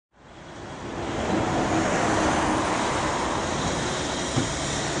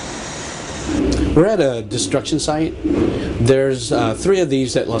We're at a destruction site. There's 3 of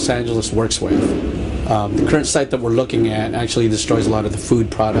these that Los Angeles works with. The current site that we're looking at actually destroys a lot of the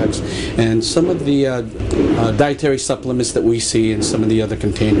food products and some of the dietary supplements that we see in some of the other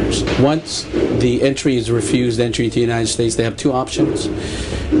containers. Once the entry is refused entry to the United States, they have 2 options: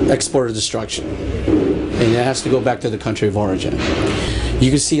 export or destruction. And it has to go back to the country of origin. You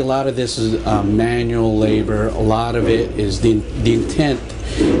can see a lot of this is manual labor. A lot of it is the intent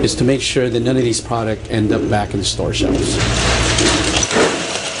is to make sure that none of these products end up back in the store shelves.